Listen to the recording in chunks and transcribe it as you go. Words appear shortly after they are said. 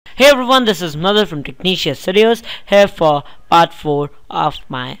Hey everyone, this is Mother from TechniciaStudios here for part 4 of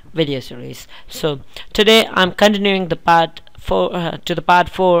my video series. So today I'm continuing the part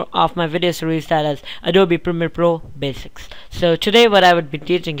 4 of my video series, that is Adobe Premiere Pro Basics. So today what I would be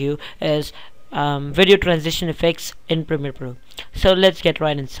teaching you is video transition effects in Premiere Pro. So let's get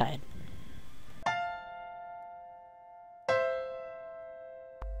right inside.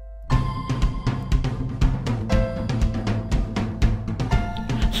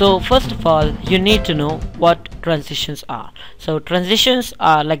 So first of all, you need to know what transitions are. So transitions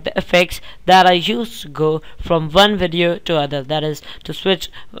are like the effects that are used to go from one video to other, that is to switch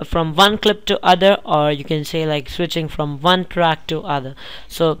from one clip to other, or you can say like switching from one track to other.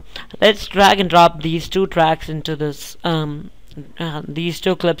 So let's drag and drop these two tracks into this these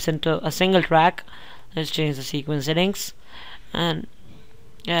two clips into a single track. Let's change the sequence settings, and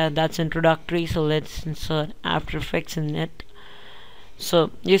yeah, that's introductory. So let's insert After Effects in it.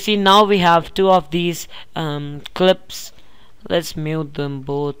 So you see now we have two of these clips. Let's mute them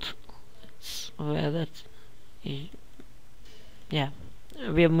both. Yeah,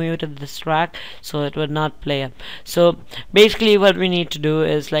 we have muted this track so it would not play up. So basically what we need to do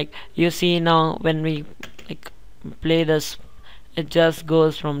is, like, you see now when we like play this, it just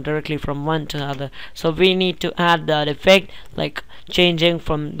goes from directly from one to other. So we need to add that effect, like changing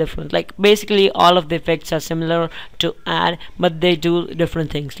from different, like basically all of the effects are similar to add, but they do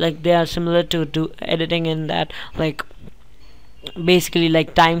different things. Like they are similar to do editing in that, like basically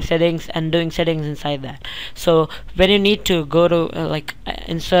like time settings and doing settings inside that. So when you need to go to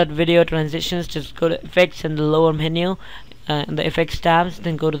insert video transitions, just go to effects in the lower menu, in the effects tabs,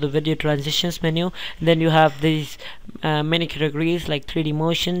 then go to the video transitions menu, and then you have these many categories like 3D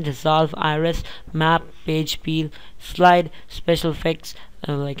motion, dissolve, iris, map, page peel, slide, special effects,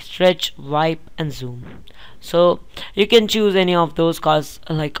 like stretch, wipe, and zoom. So you can choose any of those, cause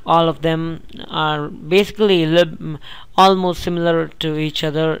like all of them are basically almost similar to each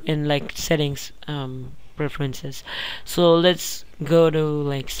other in like settings preferences. So let's go to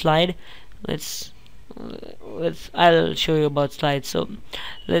like slide. I'll show you about slides. So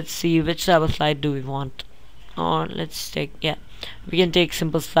let's see which type of slide do we want, or let's take, yeah, we can take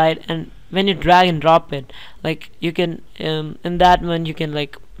simple slide. And when you drag and drop it, like you can in that one you can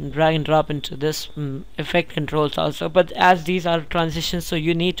like drag and drop into this effect controls also, but as these are transitions, so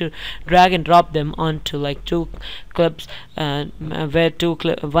you need to drag and drop them onto like two clips, where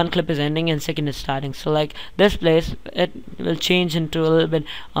one clip is ending and second is starting. So like this place, it will change into a little bit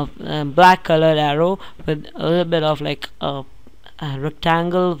of black colored arrow with a little bit of like a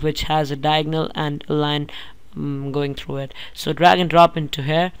rectangle which has a diagonal and a line going through it. So drag and drop into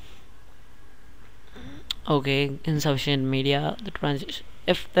here. Okay, insufficient media, the transition.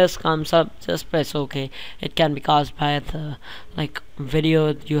 If this comes up, just press OK. It can be caused by the like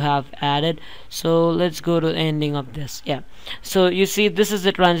video you have added. So let's go to the ending of this. Yeah, so you see this is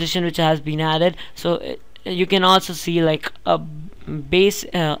the transition which has been added. So you can also see like a base,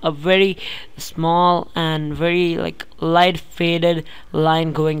 a very small and very like light faded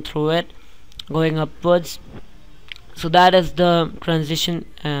line going through it, going upwards. So that is the transition,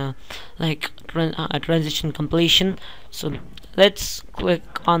 transition completion. So let's click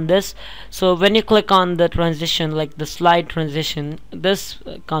on this. So when you click on the transition, like the slide transition, this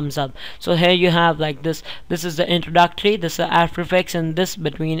comes up. So here you have like this is the introductory, this is After Effects, and this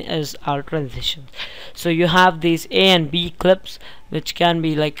between is our transition. So you have these A and B clips which can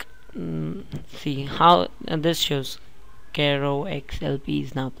be like see how, and this shows Caro XLP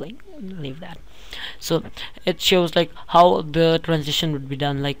is now playing. Leave that. So it shows like how the transition would be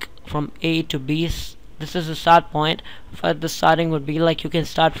done, like from A to B. This is the start point. For the starting would be like you can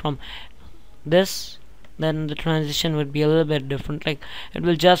start from this, then the transition would be a little bit different. Like it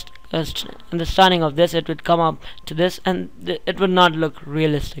will just in the starting of this, it would come up to this, and it would not look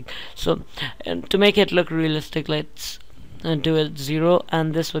realistic. So to make it look realistic, let's do it 0,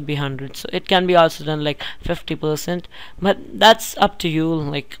 and this would be 100. So it can be also done like 50%, but that's up to you.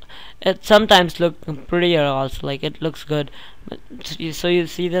 Like it sometimes look prettier also, like it looks good. But so you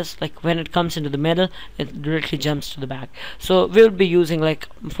see this, like when it comes into the middle, it directly jumps to the back. So we'll be using like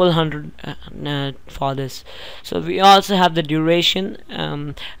full 100 for this. So we also have the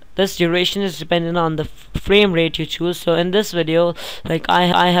duration. This duration is dependent on the frame rate you choose. So in this video, like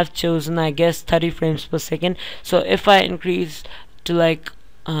I have chosen, I guess, 30 frames per second. So if I increase to like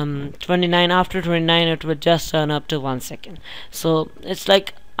 29, after 29 it would just turn up to 1 second. So it's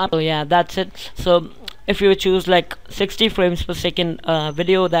like yeah, that's it. So if you choose like 60 frames per second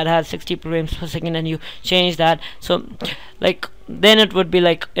video that has 60 frames per second, and you change that, so like then it would be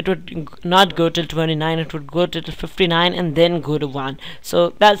like, it would not go till 29, it would go till 59 and then go to 1.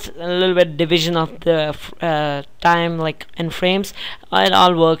 So that's a little bit division of the time, like in frames. It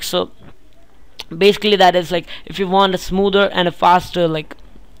all works. So basically that is like, if you want a smoother and a faster, like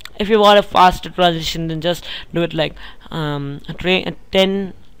if you want a faster transition, then just do it like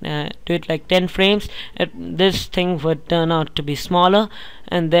 10 do it like 10 frames. This thing would turn out to be smaller,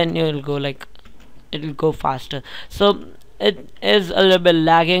 and then you'll go like, it'll go faster. So it is a little bit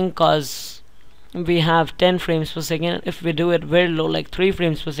lagging because we have 10 frames per second. If we do it very low, like 3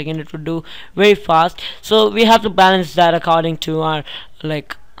 frames per second, it would do very fast. So we have to balance that according to our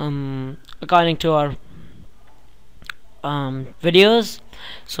like according to our videos,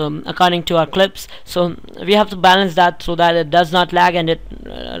 so according to our clips. So we have to balance that so that it does not lag and it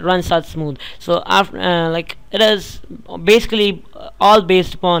runs out smooth. So after like, it is basically all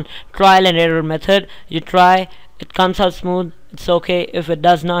based upon trial and error method. You try, it comes out smooth, it's okay. If it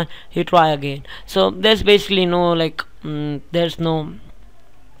does not, you try again. So there's basically no like there's no,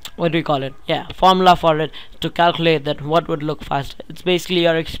 what do we call it, yeah, formula for it to calculate that what would look faster. It's basically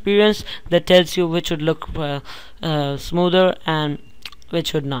your experience that tells you which would look smoother and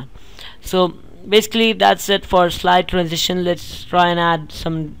which would not. So basically that's it for slide transition. Let's try and add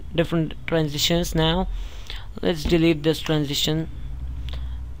some different transitions now. Let's delete this transition.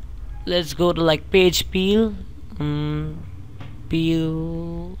 Let's go to like page peel,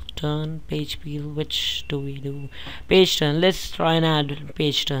 peel turn, page peel. Which do we do? Page turn. Let's try and add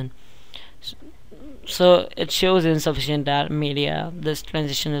page turn. So it shows insufficient media. This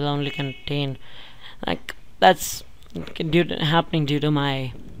transition will only contain, like, that's happening due to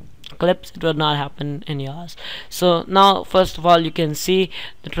my clips. It will not happen in yours. So now first of all, you can see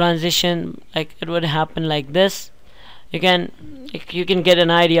the transition, like it would happen like this. You can get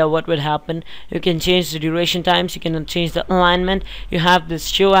an idea what would happen. You can change the duration times, you can change the alignment. You have this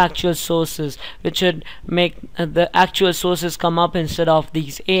show actual sources, which should make the actual sources come up instead of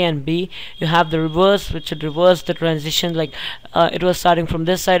these A and B. You have the reverse, which should reverse the transition, like it was starting from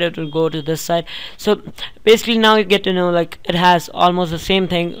this side, it will go to this side. So basically now you get to know, like it has almost the same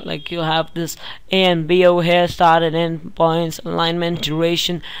thing. Like you have this A and B over here, start and end points, alignment,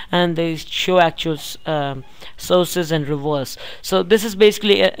 duration, and they show actual sources and reverse. So this is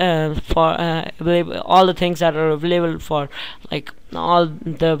basically for all the things that are available for like all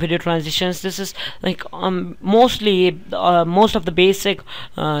the video transitions. This is like mostly most of the basic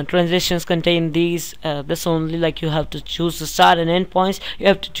transitions contain these this only. Like you have to choose the start and end points, you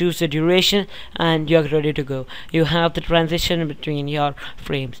have to choose the duration, and you're ready to go. You have the transition between your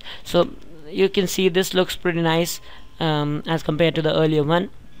frames. So you can see this looks pretty nice as compared to the earlier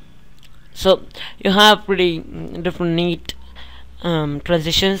one. So you have pretty different neat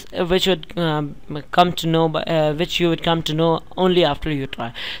transitions, which would come to know which you would come to know only after you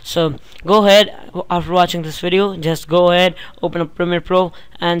try. So go ahead, after watching this video, just go ahead, open up Premiere Pro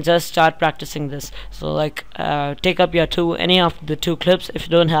and just start practicing this. So like take up your any of the 2 clips. If you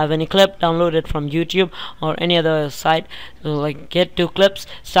don't have any clip, download it from YouTube or any other site. So like get 2 clips,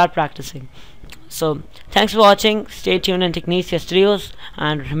 start practicing. So thanks for watching. Stay tuned in TechniciaStudios,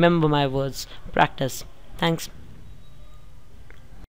 and remember my words, practice. Thanks.